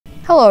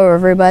Hello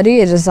everybody,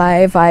 it is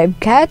I,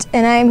 VibeCat,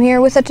 and I'm here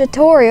with a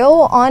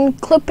tutorial on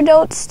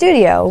Clipnote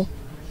Studio.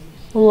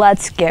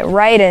 Let's get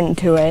right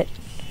into it.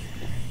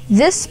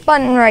 This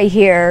button right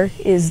here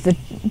is the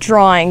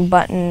drawing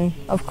button,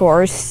 of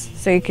course,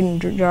 so you can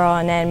draw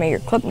and animate your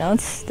clip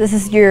notes. This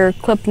is your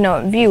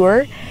Clipnote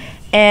viewer,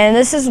 and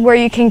this is where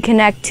you can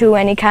connect to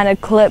any kind of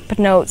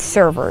Clipnote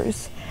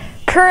servers.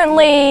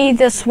 Currently,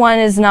 this one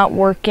is not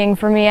working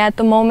for me at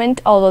the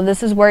moment, although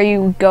this is where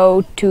you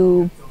go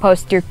to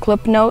post your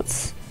clip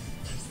notes.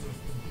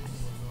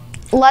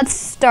 Let's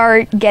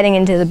start getting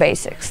into the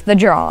basics, the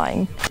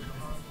drawing.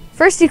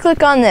 First, you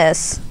click on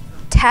this.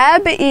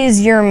 Tab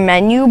is your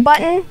menu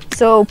button,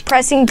 so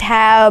pressing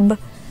tab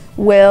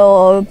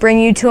will bring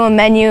you to a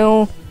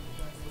menu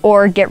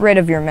or get rid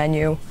of your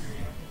menu.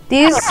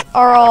 These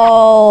are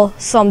all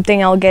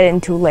something I'll get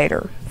into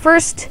later.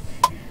 First,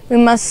 we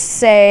must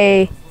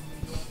say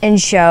and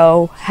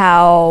show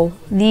how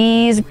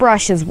these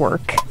brushes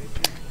work.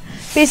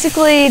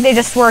 Basically, they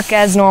just work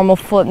as normal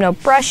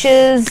Flipnote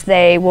brushes.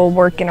 They will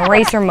work in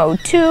eraser mode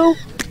too.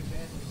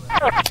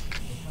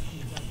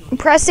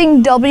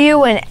 Pressing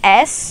W and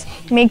S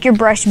make your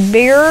brush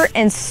bigger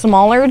and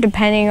smaller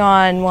depending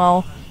on,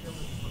 well,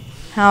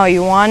 how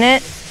you want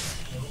it.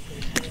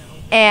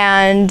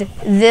 And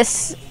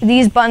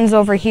these buttons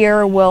over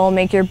here will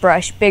make your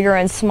brush bigger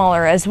and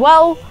smaller as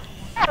well.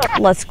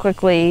 Let's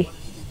quickly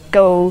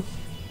go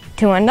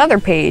to another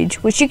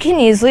page, which you can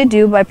easily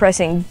do by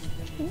pressing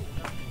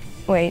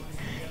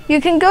you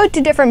can go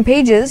to different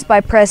pages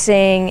by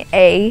pressing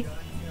A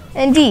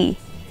and D.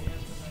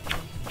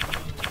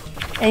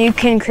 And you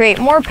can create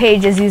more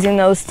pages using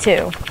those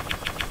too.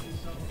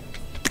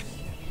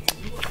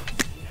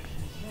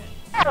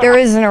 There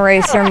is an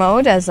eraser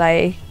mode, as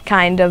I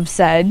kind of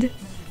said,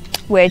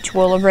 which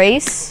will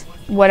erase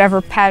whatever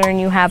pattern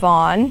you have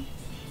on.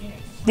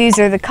 These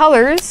are the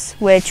colors,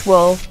 which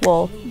will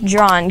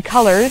draw in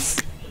colors,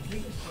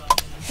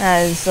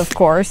 as of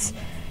course.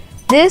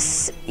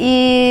 This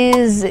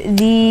is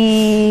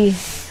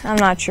I'm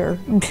not sure.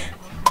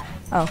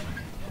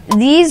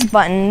 These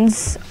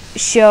buttons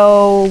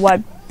show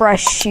what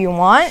brush you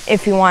want.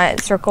 If you want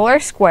it circle or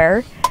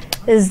square,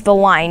 this is the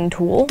line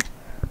tool,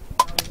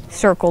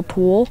 circle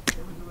tool,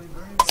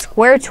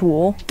 square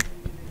tool,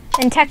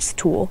 and text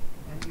tool.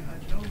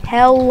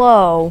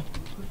 Hello.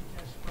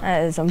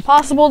 That is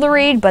impossible to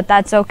read, but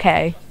that's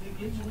okay.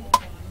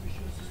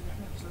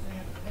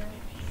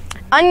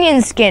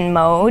 Onion skin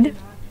mode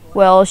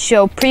will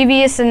show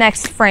previous and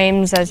next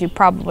frames, as you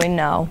probably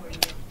know.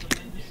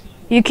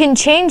 You can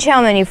change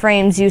how many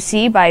frames you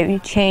see by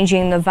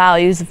changing the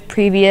values of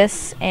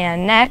previous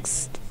and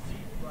next.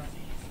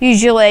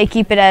 Usually I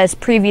keep it as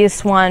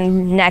previous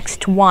one,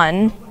 next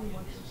one.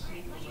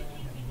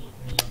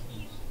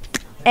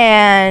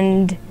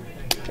 And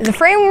the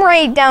frame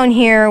rate down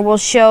here will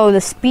show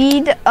the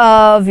speed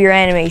of your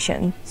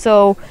animation.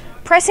 So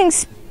pressing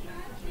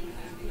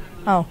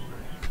I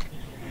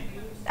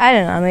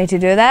did not mean to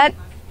do that,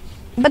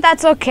 but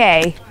that's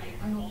okay.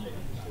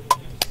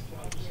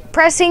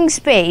 Pressing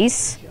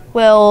space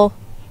will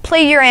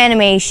play your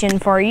animation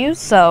for you,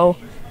 so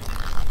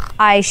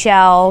I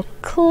shall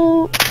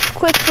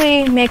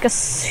quickly make a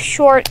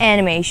short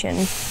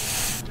animation.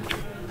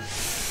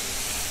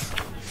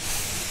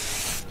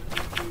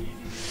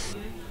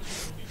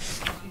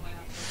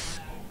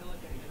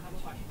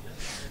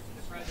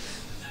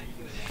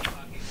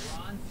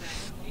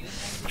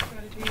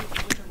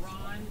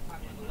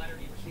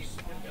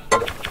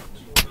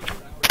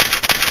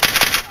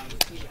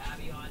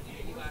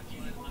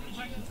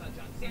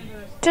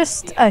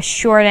 Just a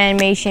short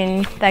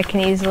animation that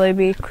can easily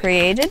be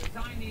created.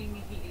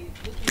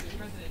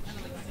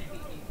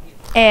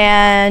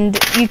 And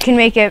you can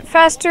make it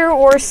faster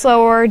or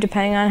slower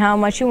depending on how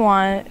much you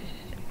want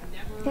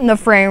the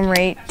frame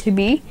rate to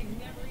be.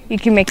 You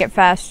can make it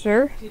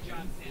faster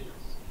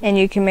and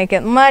you can make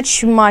it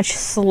much, much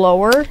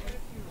slower.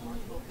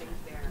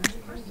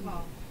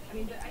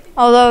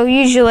 Although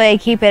usually I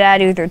keep it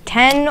at either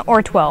 10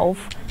 or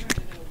 12.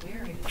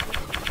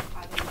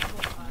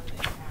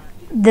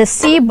 The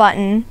C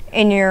button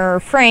in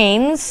your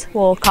frames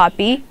will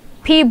copy,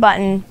 P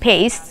button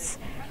pastes,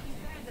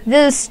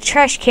 this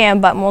trash can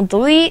button will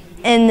delete,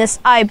 and this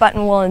I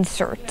button will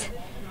insert.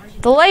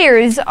 The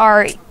layers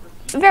are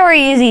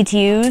very easy to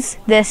use.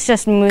 This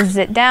just moves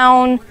it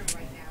down,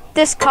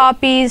 this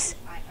copies,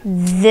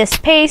 this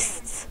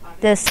pastes,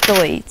 this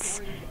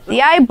deletes.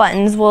 The I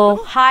buttons will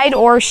hide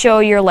or show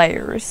your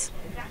layers.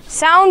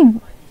 Sound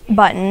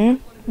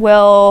button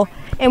will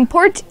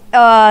import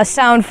a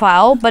sound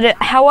file, but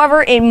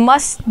however, it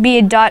must be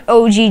a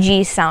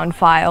 .ogg sound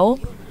file.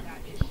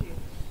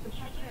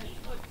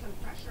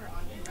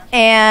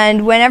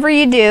 And whenever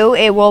you do,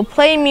 it will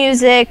play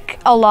music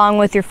along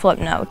with your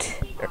Clipnote.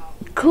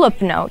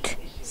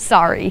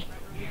 Sorry.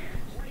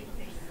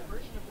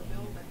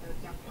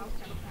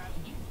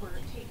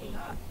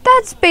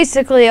 That's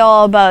basically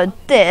all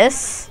about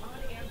this.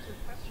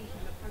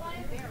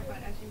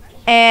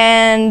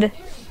 And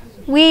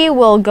we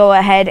will go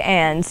ahead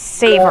and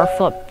save our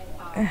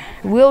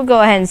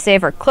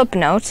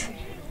Clipnote.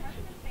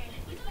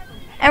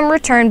 and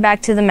return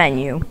back to the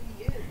menu.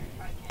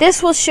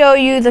 This will show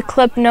you the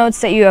clip notes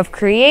that you have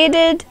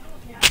created.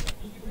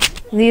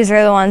 These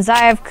are the ones I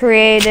have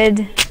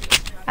created.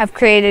 I've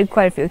created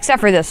quite a few,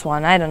 except for this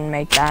one. I didn't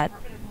make that.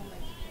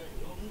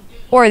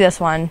 Or this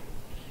one.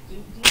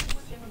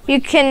 You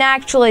can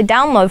actually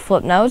download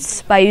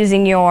Flipnotes by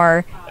using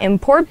your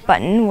import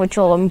button, which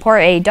will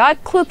import a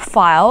 .clip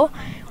file,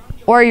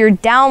 or your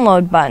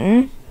download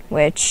button,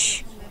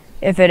 which,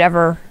 if it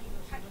ever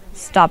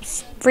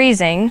stops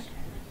freezing,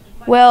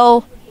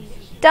 will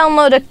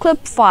download a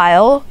clip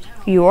file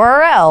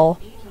URL.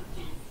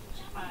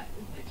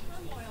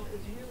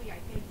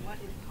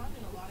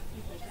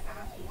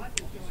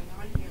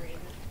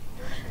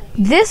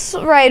 This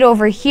right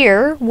over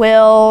here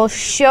will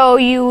show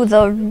you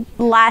the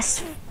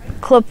last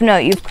clip note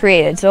you've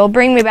created. So it'll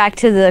bring me back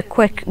to the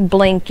quick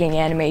blinking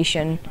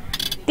animation.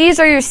 These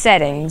are your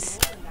settings.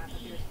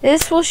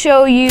 This will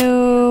show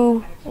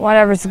you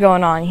whatever's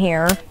going on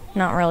here.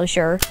 Not really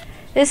sure.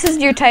 This is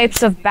your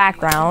types of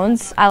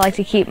backgrounds. I like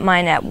to keep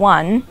mine at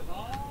 1.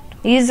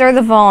 These are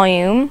the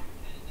volume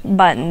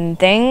button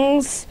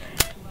things.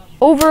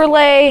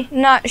 Overlay,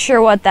 not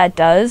sure what that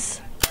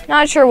does.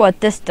 Not sure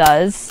what this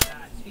does.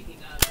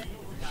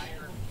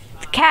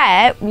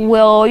 Cat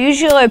will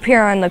usually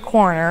appear in the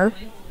corner.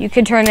 You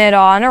can turn it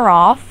on or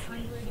off.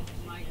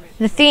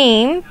 The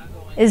theme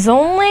is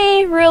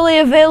only really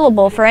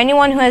available for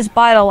anyone who has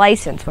bought a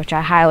license, which I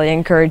highly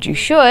encourage you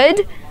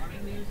should,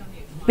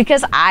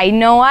 because I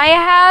know I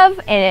have,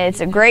 and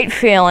it's a great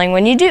feeling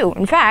when you do.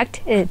 In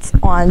fact, it's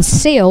on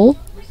sale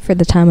for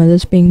the time of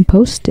this being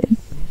posted.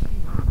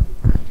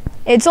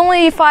 It's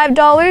only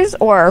 $5,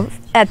 or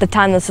at the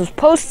time this was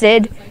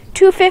posted,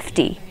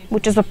 $2.50,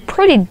 which is a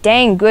pretty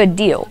dang good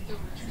deal.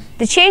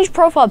 The change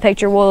profile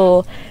picture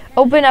will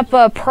open up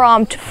a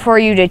prompt for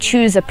you to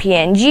choose a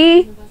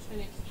PNG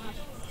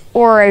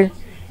or a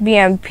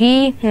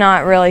BMP,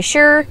 not really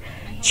sure.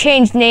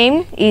 Change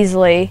name,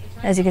 easily,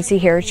 as you can see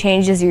here,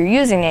 changes your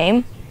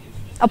username.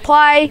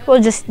 Apply will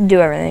just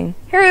do everything.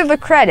 Here are the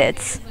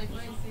credits.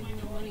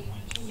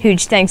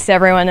 Huge thanks to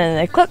everyone in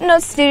the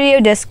Clipnote Studio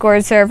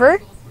Discord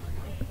server.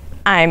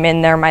 I'm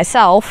in there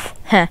myself.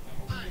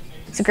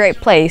 It's a great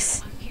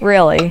place,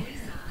 really.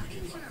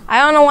 I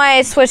don't know why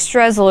I switched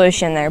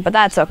resolution there, but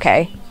that's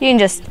okay. You can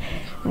just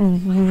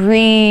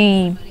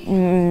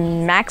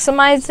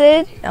maximize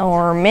it,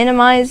 or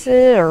minimize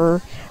it,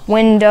 or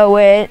window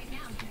it,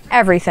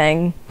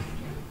 everything.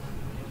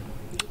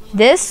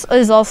 This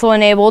is also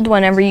enabled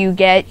whenever you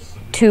get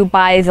to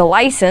buy the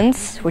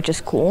license, which is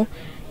cool.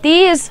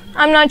 These,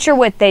 I'm not sure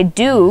what they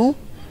do.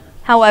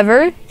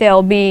 However,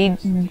 they'll be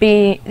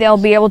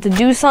able to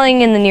do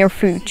something in the near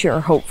future,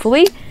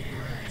 hopefully.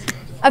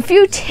 A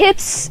few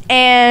tips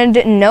and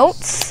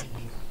notes.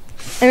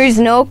 There's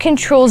no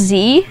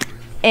Control-Z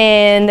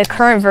in the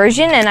current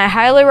version, and I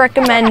highly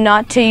recommend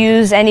not to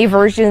use any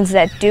versions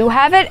that do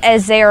have it,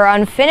 as they are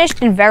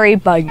unfinished and very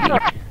buggy.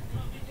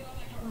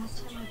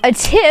 A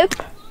tip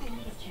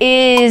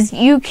is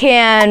you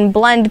can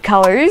blend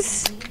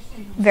colors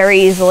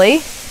very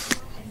easily.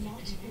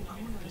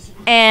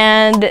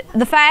 And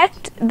the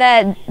fact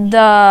that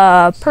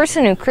the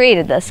person who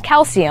created this,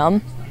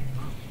 Calcium,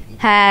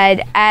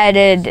 had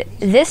added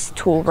this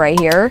tool right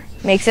here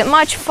makes it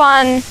much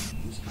fun,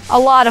 a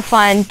lot of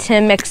fun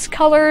to mix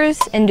colors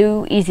and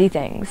do easy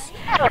things.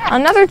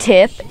 Another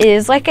tip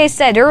is, like I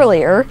said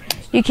earlier,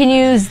 you can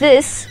use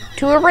this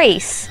to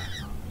erase,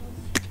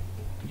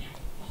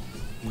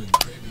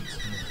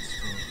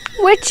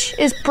 which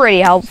is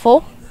pretty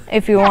helpful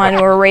if you want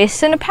to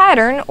erase in a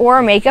pattern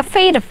or make a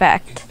fade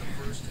effect.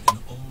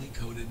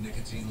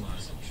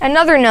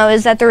 Another note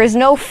is that there is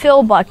no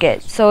fill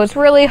bucket, so it's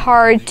really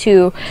hard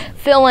to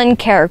fill in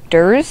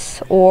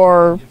characters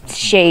or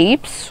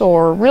shapes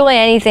or really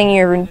anything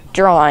you're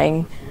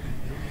drawing.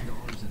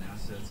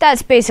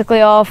 That's basically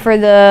all for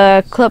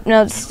the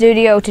Clipnote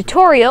Studio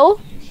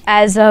tutorial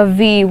as of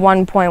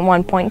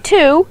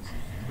v1.1.2.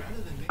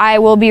 I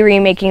will be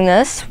remaking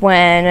this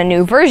when a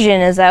new version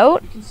is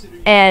out,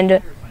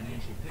 and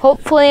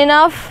hopefully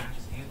enough,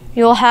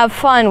 you'll have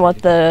fun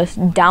with the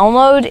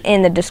download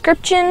in the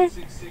description.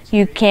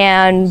 You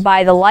can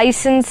buy the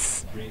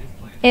license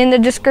in the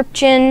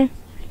description.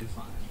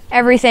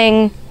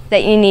 Everything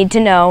that you need to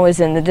know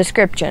is in the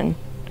description.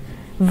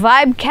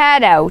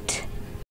 VibeCat out.